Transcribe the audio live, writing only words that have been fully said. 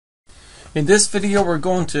In this video we're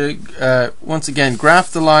going to once again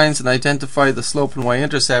graph the lines and identify the slope and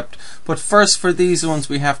y-intercept, but first for these ones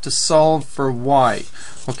we have to solve for y.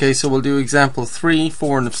 Okay, so we'll do example 3,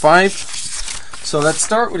 4 and 5. So let's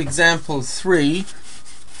start with example 3,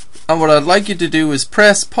 and what I'd like you to do is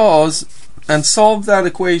press pause and solve that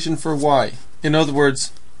equation for y. In other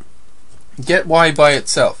words, get y by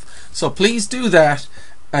itself. So please do that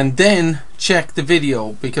and then check the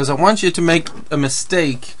video, because I want you to make a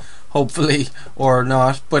mistake, hopefully, or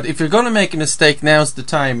not, but if you're going to make a mistake, now's the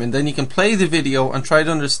time, and then you can play the video and try to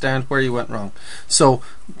understand where you went wrong. So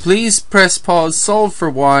please press pause, solve for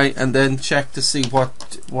y, and then check to see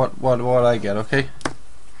what I get. Okay,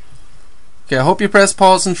 I hope you press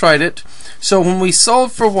pause and tried it. So when we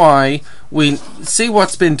solve for y, we see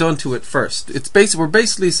what's been done to it first. We're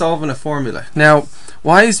basically solving a formula. Now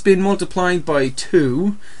y has been multiplied by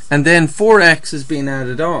 2, and then 4x is being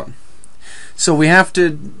added on. So we have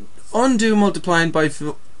to undo multiplying by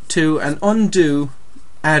 2 and undo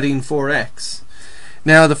adding 4x.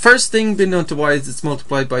 Now the first thing being done to y is it's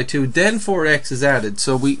multiplied by 2, then 4x is added.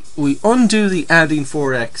 So we undo the adding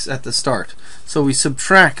 4x at the start. So we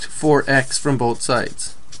subtract 4x from both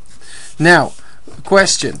sides. Now,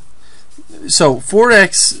 question. So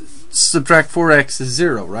 4x subtract 4x is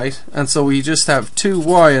 0, right? And so we just have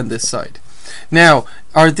 2y on this side. Now,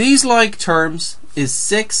 are these like terms? Is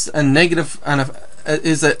 6 and negative and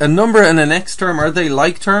is a number and an x term, are they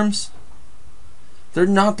like terms? They're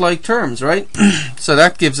not like terms, right? So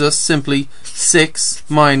that gives us simply 6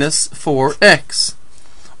 minus 4x,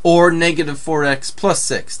 or negative 4x plus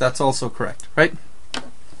 6. That's also correct, right?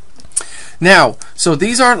 Now, so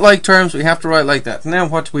these aren't like terms, we have to write like that. Now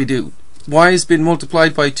what do we do? Y has been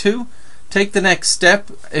multiplied by 2. Take the next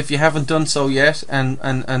step if you haven't done so yet, and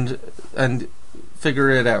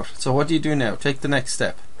figure it out. So what do you do now? Take the next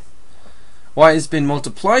step. Y has been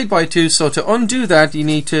multiplied by 2, so to undo that you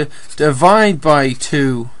need to divide by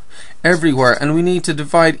 2 everywhere, and we need to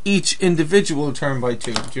divide each individual term by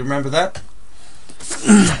 2. Do you remember that?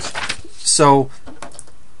 So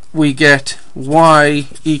we get y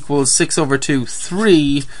equals 6 over 2,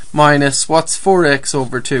 3 minus, what's 4x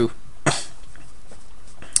over 2?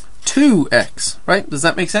 2x, right? Does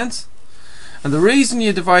that make sense? And the reason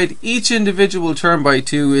you divide each individual term by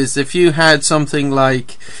 2 is if you had something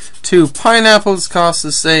like 2 pineapples cost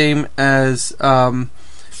the same as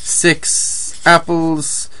 6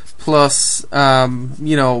 apples plus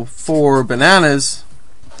 4 bananas.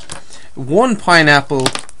 1 pineapple,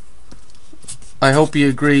 I hope you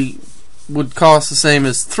agree, would cost the same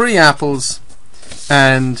as 3 apples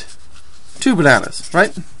and 2 bananas,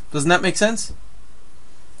 right? Doesn't that make sense?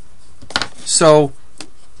 So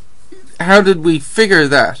how did we figure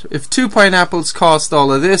that? If 2 pineapples cost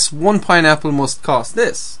all of this, 1 pineapple must cost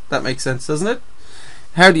this. That makes sense, doesn't it?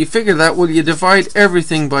 How do you figure that? Well, you divide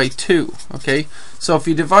everything by 2. Okay, so if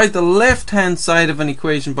you divide the left hand side of an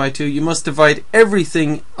equation by 2, you must divide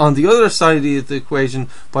everything on the other side of the equation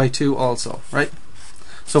by 2 also, right?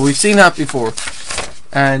 So we've seen that before.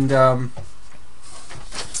 And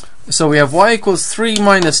so we have y equals 3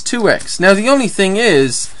 minus 2x. Now the only thing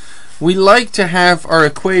is, we like to have our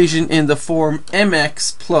equation in the form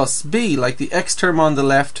mx plus b, like the x term on the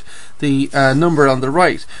left, the number on the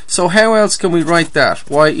right. So how else can we write that?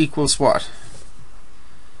 Y equals what?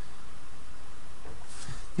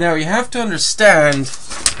 Now you have to understand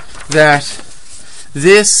that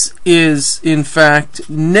this is in fact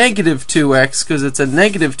negative 2x, because it's a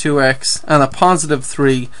negative 2x and a positive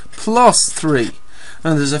 3 plus 3.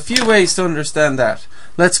 And there's a few ways to understand that.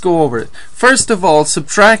 Let's go over it. First of all,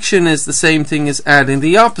 subtraction is the same thing as adding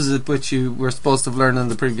the opposite, which you were supposed to have learned in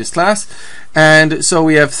the previous class. And so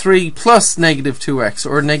we have 3 plus negative 2x,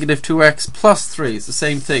 or negative 2x plus 3. It's the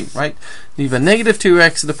same thing, right? You have a negative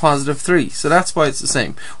 2x and a positive 3. So that's why it's the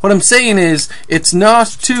same. What I'm saying is, it's not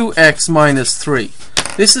 2x minus 3.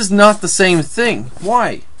 This is not the same thing.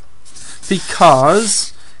 Why?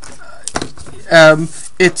 Because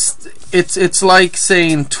it's like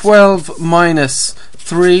saying 12 minus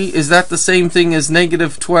 3. Is that the same thing as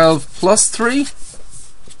negative 12 plus 3?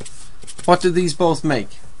 What do these both make?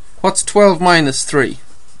 What's 12 minus 3?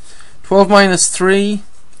 12 minus 3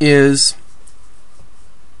 is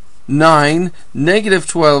 9. Negative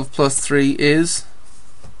 12 plus 3 is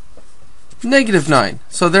negative 9.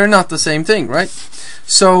 So they're not the same thing, right?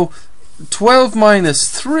 So 12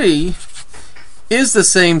 minus 3 is the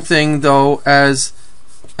same thing though as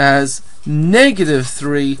negative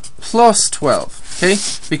 3 plus 12. Okay,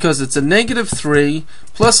 because it's a negative 3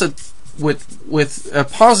 plus a with a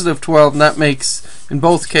positive 12, and that makes, in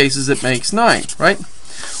both cases, it makes 9, right?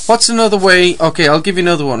 What's another way? Okay, I'll give you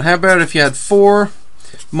another one. How about if you had 4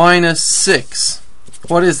 minus 6.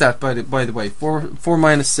 What is that, by the way? 4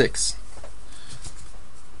 minus 6.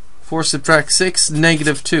 4 subtract 6,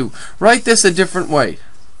 negative 2. Write this a different way.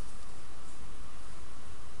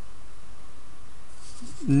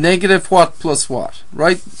 Negative what plus what?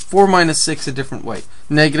 Write 4 minus 6 a different way.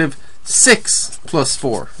 Negative 6 plus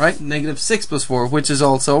 4, right? Negative 6 plus 4, which is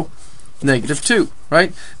also negative 2,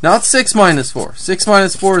 right? Not 6 minus 4. 6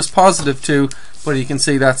 minus 4 is positive 2, but you can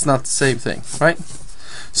see that's not the same thing, right?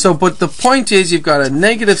 So, but the point is you've got a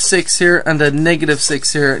negative 6 here and a negative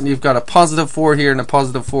 6 here, and you've got a positive 4 here and a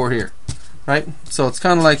positive 4 here, right? So it's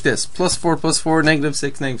kind of like this. Plus 4, negative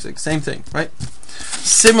 6, negative 6. Same thing, right?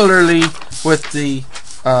 Similarly with the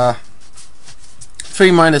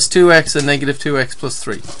 3 minus 2x and negative 2x plus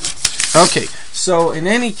 3. Okay, so in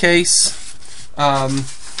any case,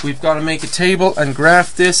 we've got to make a table and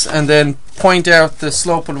graph this and then point out the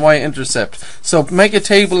slope and y-intercept. So make a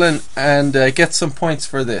table and get some points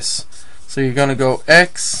for this. So you're going to go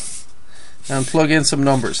x and plug in some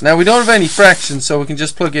numbers. Now we don't have any fractions, so we can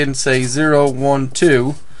just plug in, say, 0, 1,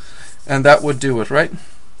 2, and that would do it, right?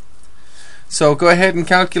 So go ahead and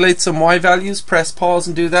calculate some y values. Press pause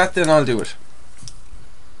and do that, then I'll do it.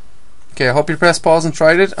 Okay, I hope you pressed pause and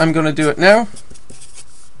tried it. I'm going to do it now.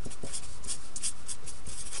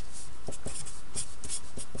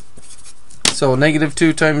 So negative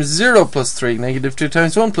 2 times 0 plus 3, negative 2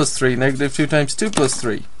 times 1 plus 3, negative 2 times 2 plus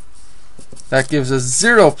 3. That gives us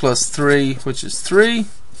 0 plus 3, which is 3.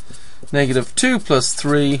 Negative 2 plus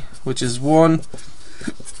 3, which is 1.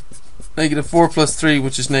 Negative 4 plus 3,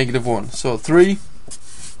 which is negative 1. So 3,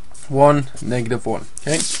 1, negative 1.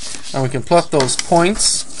 Okay, and we can plot those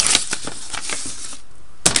points.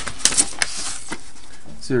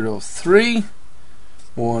 0, 3,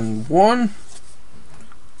 1, 1,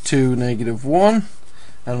 2, negative 1,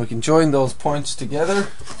 and we can join those points together.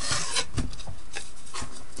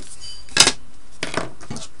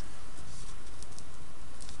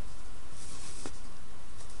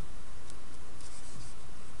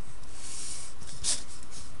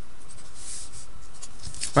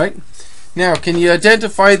 Right? Now, can you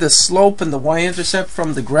identify the slope and the y-intercept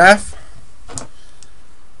from the graph?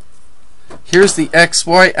 Here's the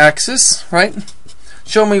xy axis, right?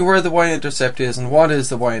 Show me where the y-intercept is, and what is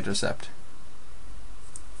the y-intercept?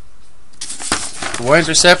 The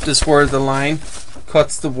y-intercept is where the line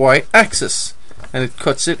cuts the y-axis, and it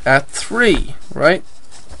cuts it at 3, right?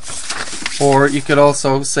 Or you could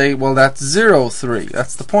also say, well, that's 0, 3.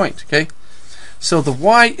 That's the point, okay? So the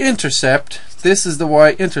y-intercept, this is the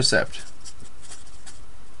y-intercept,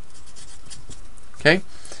 okay?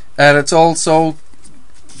 And it's also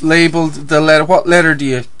labeled the letter. What letter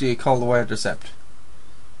do you call the y-intercept?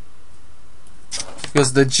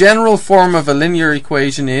 Because the general form of a linear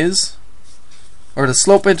equation is, or the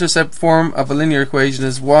slope-intercept form of a linear equation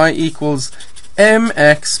is y equals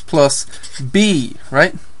mx plus b,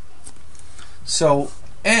 right? So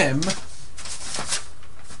m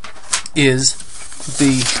is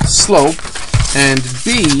the slope and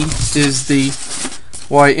b is the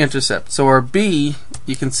y-intercept. So our b,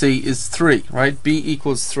 you can see, is 3, right? b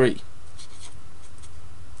equals 3.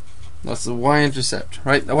 That's the y-intercept,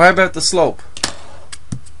 right? Now what about the slope?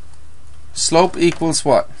 Slope equals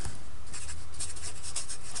what?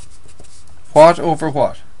 What over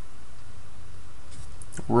what?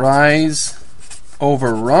 Rise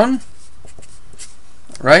over run,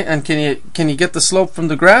 right? And can you get the slope from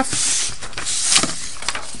the graph?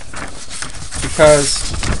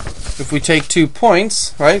 Because if we take 2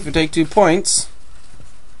 points, right? If we take 2 points,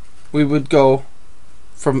 we would go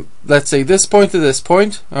from, let's say, this point to this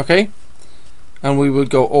point, okay? And we would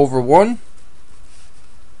go over 1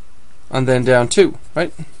 and then down 2,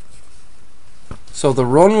 right? So the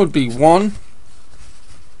run would be 1,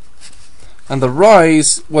 and the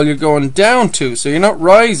rise, well, you're going down 2, so you're not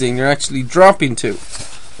rising, you're actually dropping 2,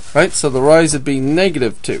 right? So the rise would be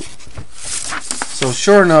negative 2. So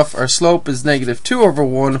sure enough, our slope is negative 2 over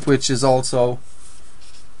 1, which is also,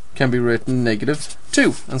 can be written negative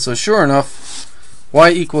 2. And so sure enough,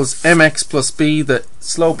 y equals mx plus b, the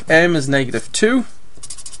slope m is negative 2,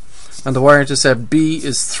 and the y-intercept b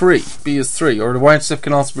is 3. b is 3, or the y-intercept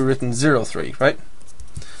can also be written 0, 3, right?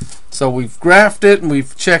 So we've graphed it, and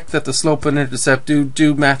we've checked that the slope and intercept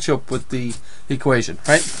do match up with the equation,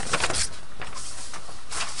 right?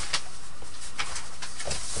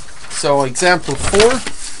 So example 4.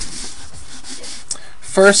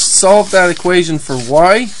 First solve that equation for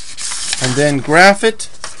y, and then graph it,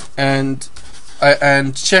 and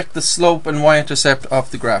check the slope and y-intercept of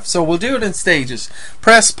the graph. So we'll do it in stages.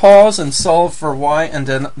 Press pause and solve for y, and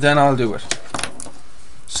then I'll do it.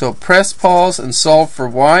 So press pause and solve for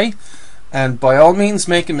y, And by all means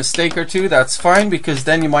make a mistake or two, that's fine, because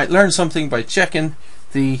then you might learn something by checking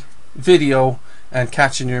the video and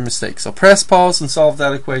catching your mistake. So press pause and solve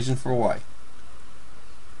that equation for y.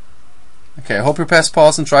 Okay, I hope you pressed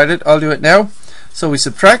pause and tried it. I'll do it now. So we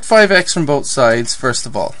subtract 5x from both sides first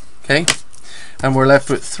of all, okay? And we're left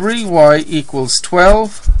with 3y equals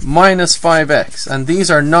 12 minus 5x, and these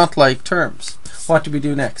are not like terms. What do we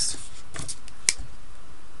do next?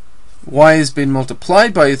 Y has been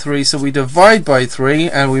multiplied by 3, so we divide by 3,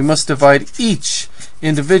 and we must divide each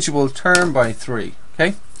individual term by 3.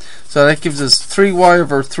 Okay, so that gives us 3y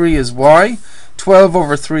over 3 is y, 12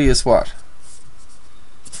 over 3 is what?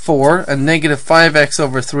 4, and negative 5x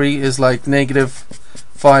over 3 is like negative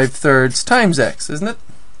 5/3 times x, isn't it?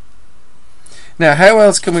 Now, how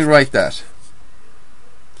else can we write that?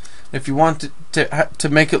 If you want to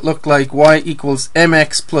make it look like y equals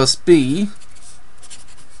mx plus b,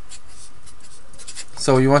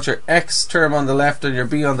 so you want your x term on the left and your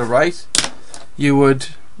b on the right, you would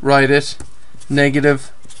write it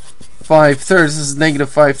negative 5/3. This is negative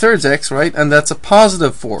 5/3 x, right? And that's a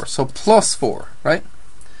positive 4, so plus 4, right?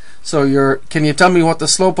 So can you tell me what the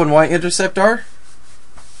slope and y-intercept are?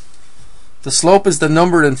 The slope is the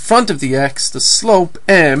number in front of the x. The slope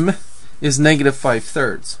m is negative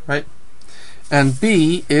 5/3, right? And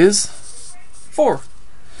b is 4.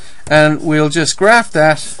 And we'll just graph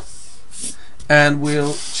that, and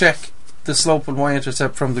we'll check the slope and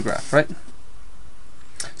y-intercept from the graph, right?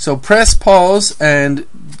 So press pause and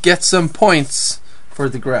get some points for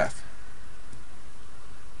the graph.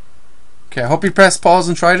 Okay, I hope you pressed pause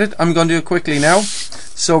and tried it. I'm going to do it quickly now.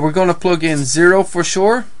 So we're going to plug in 0 for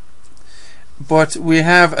sure, but we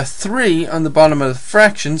have a 3 on the bottom of the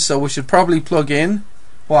fraction, so we should probably plug in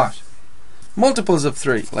what? Multiples of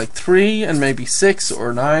 3, like 3 and maybe 6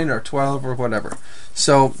 or 9 or 12 or whatever.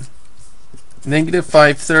 So negative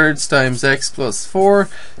 5/3 times x plus 4,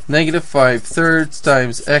 negative 5/3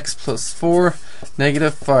 times x plus 4,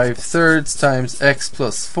 negative 5/3 times x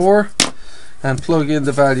plus 4, and plug in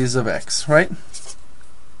the values of x, right?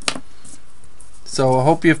 So I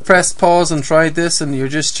hope you've pressed pause and tried this, and you're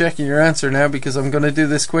just checking your answer now, because I'm going to do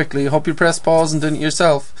this quickly. I hope you pressed pause and did it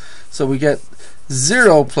yourself. So we get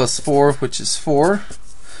 0 plus 4, which is 4.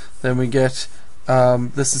 Then we get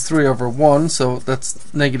this is 3 over 1, so that's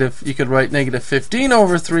negative. You could write negative 15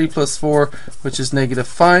 over 3 plus 4, which is negative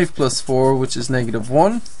 5 plus 4, which is negative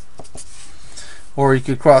 1. Or you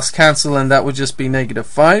could cross cancel, and that would just be negative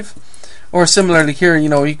 5. Or similarly here, you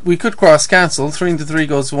know, we could cross cancel. 3 into 3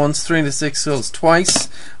 goes once, 3 into 6 goes twice,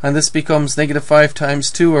 and this becomes negative 5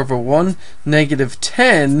 times 2 over 1, negative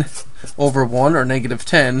 10 over 1, or negative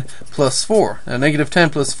 10 plus 4. Now negative 10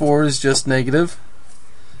 plus 4 is just negative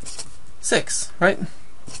 6, right?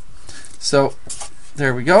 So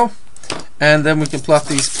there we go, and then we can plot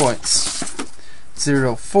these points.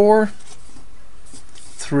 0, 4,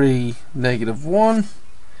 3, negative 1,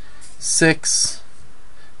 6,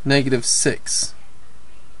 negative 6,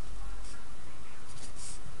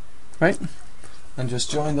 right? And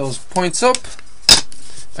just join those points up,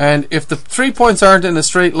 and if the 3 points aren't in a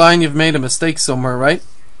straight line, you've made a mistake somewhere, right?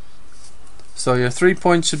 So your 3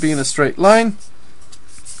 points should be in a straight line,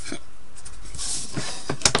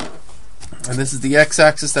 and this is the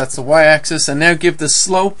x-axis, that's the y-axis. And now give the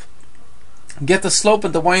slope, get the slope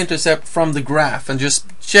and the y-intercept from the graph, and just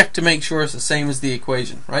check to make sure it's the same as the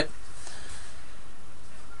equation, right?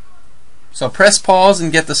 So press pause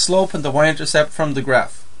and get the slope and the y-intercept from the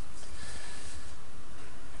graph.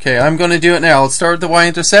 Okay, I'm going to do it now. I'll start with the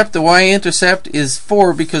y-intercept. The y-intercept is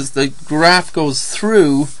 4 because the graph goes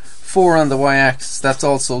through 4 on the y-axis. That's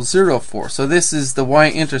also 0, 4. So this is the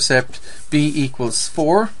y-intercept, b equals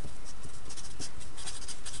 4.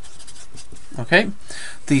 Okay,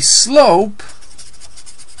 the slope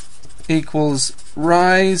equals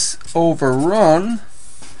rise over run,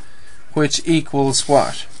 which equals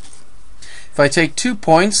what? If I take 2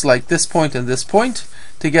 points, like this point and this point,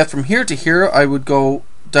 to get from here to here, I would go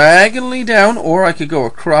diagonally down, or I could go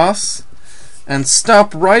across and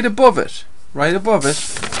stop right above it,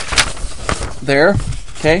 there,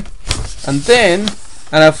 okay? And then,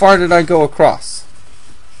 and how far did I go across?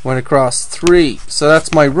 Went across 3. So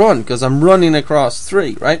that's my run, because I'm running across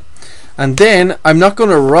 3, right? And then I'm not going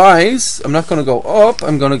to rise, I'm not going to go up,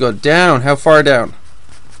 I'm going to go down. How far down?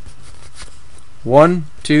 1,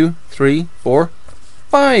 2, 3, 4,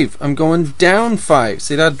 5. I'm going down 5.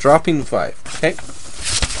 See that? Dropping 5. Okay.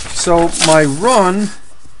 So my run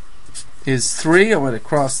is 3. I went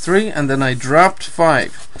across 3, and then I dropped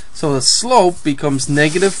 5. So the slope becomes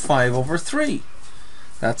negative 5 over 3.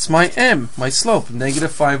 That's my m, my slope,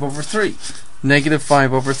 negative 5 over 3. negative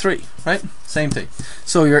 5 over 3, right? Same thing.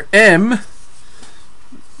 So your m,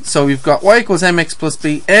 so we've got y equals mx plus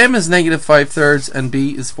b, m is negative 5/3 and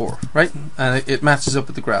b is 4, right? And it matches up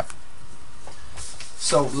with the graph.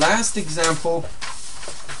 So last example,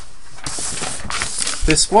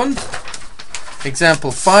 this one,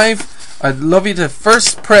 example 5. I'd love you to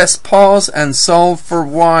first press pause and solve for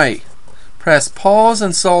y. Press pause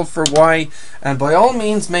and solve for y, and by all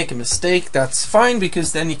means make a mistake. That's fine,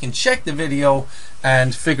 because then you can check the video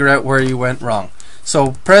and figure out where you went wrong.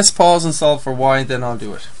 So press pause and solve for y, then I'll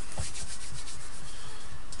do it.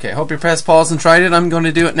 Okay, I hope you pressed pause and tried it. I'm going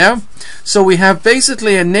to do it now. So we have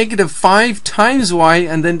basically a negative 5 times y,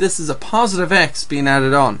 and then this is a positive x being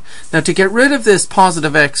added on. Now to get rid of this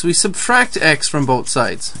positive x, we subtract x from both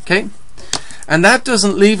sides. Okay? And that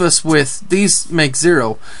doesn't leave us with, these make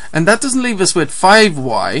 0, and that doesn't leave us with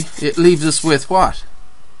 5y. It leaves us with what?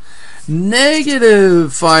 Negative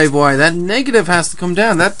 5y. That negative has to come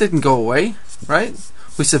down. That didn't go away, right?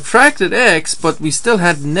 We subtracted x, but we still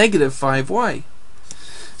had negative 5y.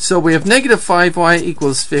 So we have negative 5y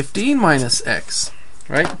equals 15 minus x,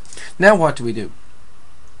 right? Now what do we do?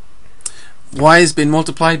 Y has been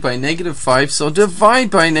multiplied by negative 5, so divide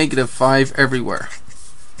by negative 5 everywhere.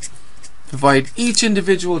 Divide each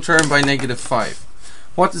individual term by negative 5.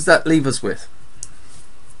 What does that leave us with?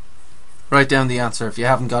 Write down the answer if you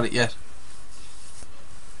haven't got it yet.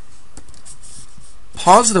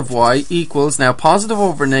 Positive y equals, now positive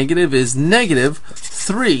over negative is negative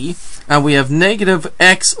 3, and we have negative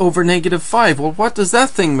x over negative 5. Well, what does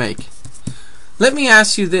that thing make? Let me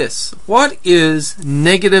ask you this. What is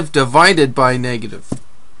negative divided by negative?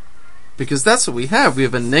 Because that's what we have. We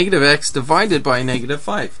have a negative x divided by negative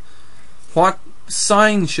 5. What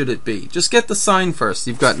sign should it be? Just get the sign first.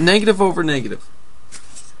 You've got negative over negative.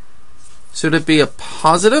 Should it be a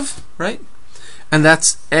positive, right? And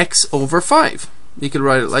that's x over 5. You could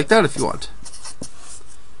write it like that if you want.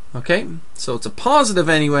 Okay, so it's a positive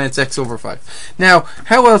anyway, it's x over 5. Now,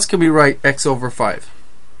 how else can we write x over 5?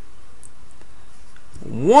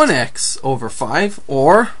 1x over 5,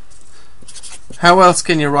 or how else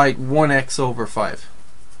can you write 1x over 5?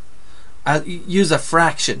 Use a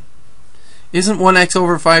fraction. Isn't 1x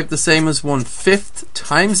over 5 the same as 1/5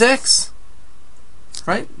 times x?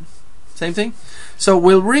 Right? Same thing. So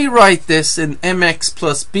we'll rewrite this in mx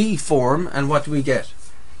plus b form, and what do we get?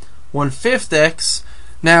 1/5 x.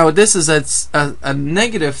 Now this is a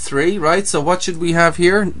negative 3, right? So what should we have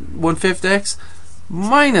here? 1/5 x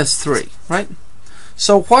minus 3, right?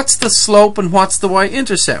 So what's the slope and what's the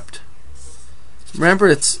y-intercept? Remember,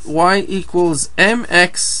 it's y equals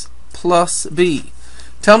mx plus b.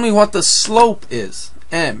 Tell me what the slope is.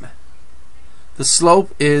 M. The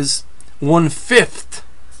slope is 1/5.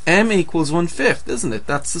 M equals 1/5, isn't it?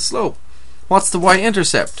 That's the slope. What's the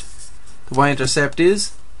y-intercept? The y-intercept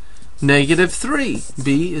is negative 3.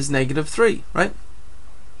 B is negative 3, right?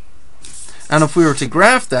 And if we were to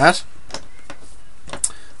graph that,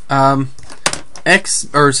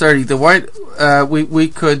 we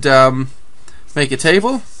could make a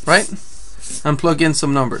table, right? And plug in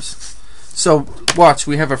some numbers. So watch,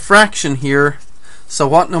 we have a fraction here. So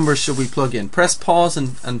what numbers should we plug in? Press pause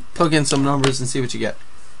and plug in some numbers and see what you get.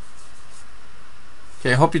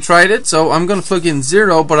 Okay, I hope you tried it. So I'm going to plug in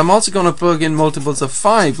 0, but I'm also going to plug in multiples of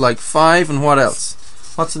 5, like 5 and what else?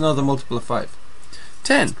 What's another multiple of 5?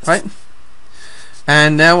 10, right?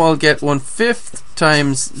 And now I'll get 1/5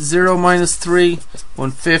 times 0 minus 3,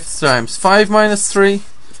 1/5 times 5 minus 3,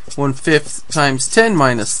 1/5 times 10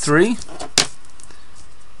 minus 3.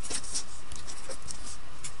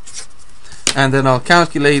 And then I'll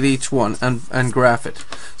calculate each one and graph it.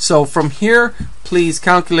 So from here, please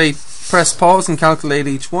calculate. Press pause and calculate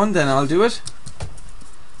each one, then I'll do it.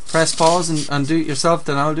 Press pause and do it yourself,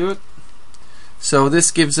 then I'll do it. So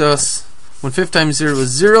this gives us 1/5 times 0 is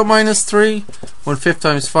 0 minus 3. 1/5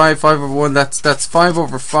 times 5, 5 over 1, that's 5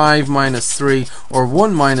 over 5 minus 3, or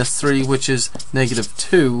 1 minus 3, which is negative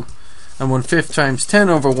 2. And 1/5 times 10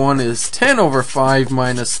 over 1 is 10 over 5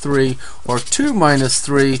 minus 3, or 2 minus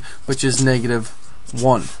 3, which is negative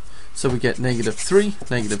 1. So we get negative 3,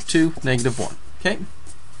 negative 2, negative 1. Okay?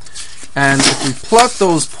 And if we plot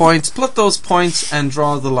those points and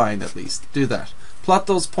draw the line at least. Do that. Plot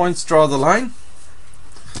those points, draw the line.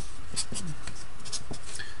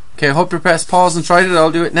 Okay, I hope you pressed pause and tried it.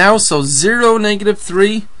 I'll do it now. So 0, negative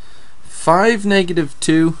 3, 5, negative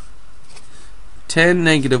 2, 10,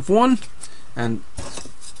 negative 1. And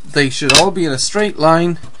they should all be in a straight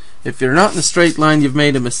line. If you're not in a straight line, you've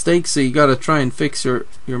made a mistake. So you got to try and fix your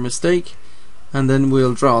mistake. And then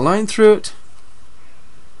we'll draw a line through it.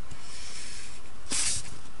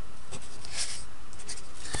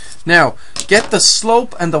 Now, get the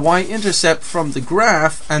slope and the y-intercept from the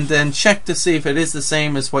graph and then check to see if it is the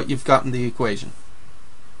same as what you've got in the equation.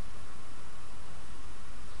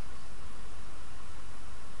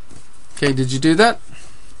 Okay, did you do that?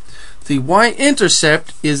 The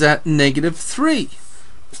y-intercept is at -3,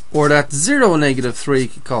 or that's 0, -3, you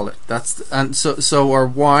could call it. And so our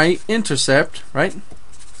y-intercept, right,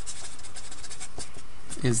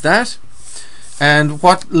 is that. And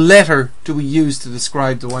what letter do we use to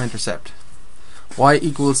describe the y-intercept? Y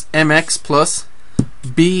equals mx plus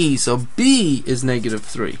b, so b is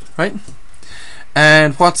 -3, right?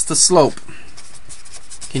 And what's the slope?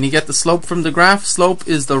 Can you get the slope from the graph? Slope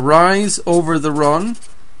is the rise over the run.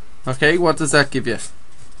 Okay, what does that give you?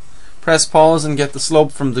 Press pause and get the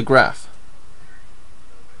slope from the graph.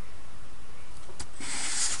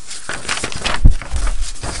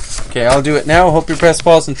 Okay, I'll do it now. Hope you press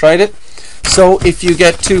pause and tried it. So if you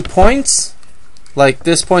get 2 points, like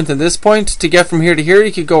this point and this point, to get from here to here,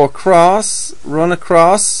 you could go across, run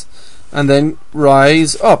across, and then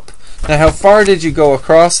rise up. Now, how far did you go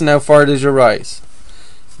across, and how far did you rise?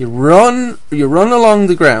 You run along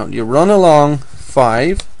the ground. You run along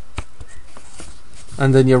 5,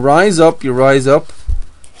 and then you rise up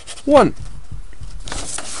 1.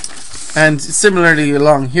 And similarly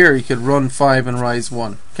along here, you could run 5 and rise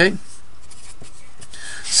 1. Okay.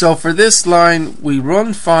 So for this line, we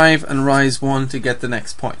run 5 and rise 1 to get the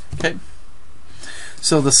next point. Okay.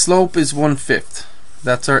 So the slope is 1/5.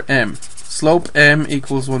 That's our m. Slope m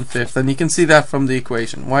equals 1/5, and you can see that from the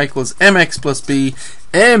equation. Y equals mx plus b.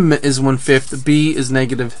 M is 1/5. B is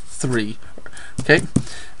 -3. Okay.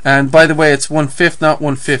 And by the way, it's 1/5, not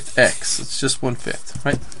 1/5 x. It's just 1/5,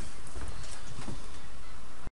 right?